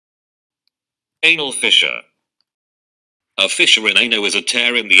Anal fissure. A fissure in ano is a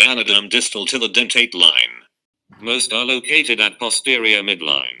tear in the anoderm distal to the dentate line. Most are located at posterior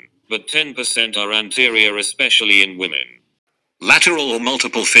midline, but 10% are anterior, especially in women. Lateral or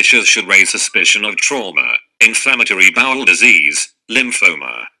multiple fissures should raise suspicion of trauma, inflammatory bowel disease,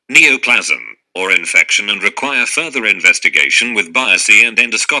 lymphoma, neoplasm, or infection and require further investigation with biopsy and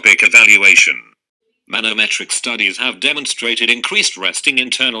endoscopic evaluation. Manometric studies have demonstrated increased resting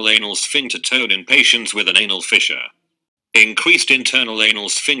internal anal sphincter tone in patients with an anal fissure. Increased internal anal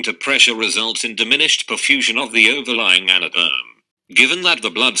sphincter pressure results in diminished perfusion of the overlying anoderm. Given that the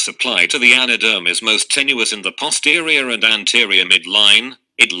blood supply to the anoderm is most tenuous in the posterior and anterior midline,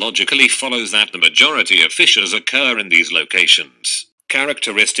 it logically follows that the majority of fissures occur in these locations.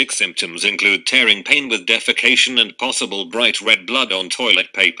 Characteristic symptoms include tearing pain with defecation and possible bright red blood on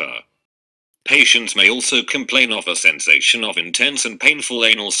toilet paper. Patients may also complain of a sensation of intense and painful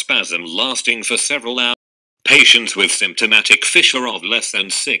anal spasm lasting for several hours. Patients with symptomatic fissure of less than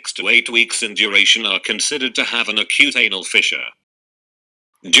 6 to 8 weeks in duration are considered to have an acute anal fissure.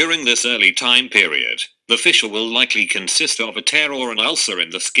 During this early time period, the fissure will likely consist of a tear or an ulcer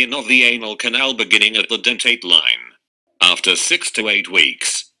in the skin of the anal canal beginning at the dentate line. After 6 to 8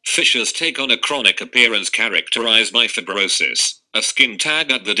 weeks, fissures take on a chronic appearance characterized by fibrosis, a skin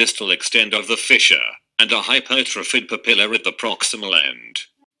tag at the distal extent of the fissure, and a hypertrophied papilla at the proximal end.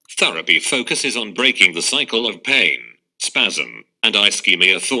 Therapy focuses on breaking the cycle of pain, spasm, and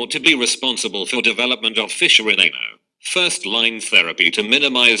ischemia thought to be responsible for development of fissure in ano. First-line therapy to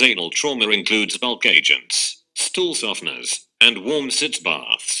minimize anal trauma includes bulk agents, stool softeners, and warm sitz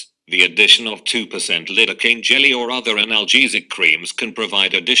baths. The addition of 2% lidocaine jelly or other analgesic creams can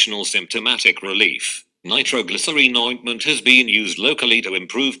provide additional symptomatic relief. Nitroglycerine ointment has been used locally to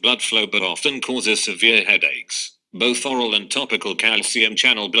improve blood flow but often causes severe headaches. Both oral and topical calcium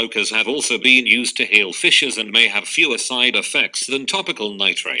channel blockers have also been used to heal fissures and may have fewer side effects than topical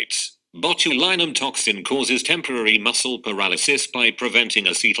nitrates. Botulinum toxin causes temporary muscle paralysis by preventing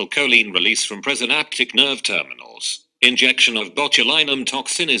acetylcholine release from presynaptic nerve terminals. Injection of botulinum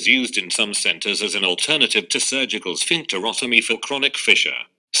toxin is used in some centers as an alternative to surgical sphincterotomy for chronic fissure.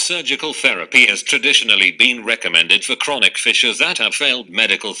 Surgical therapy has traditionally been recommended for chronic fissures that have failed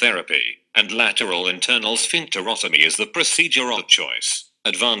medical therapy, and lateral internal sphincterotomy is the procedure of choice.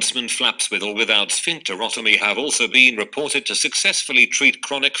 Advancement flaps with or without sphincterotomy have also been reported to successfully treat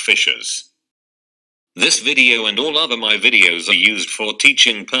chronic fissures. This video and all other my videos are used for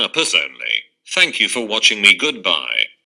teaching purpose only. Thank you for watching me. Goodbye.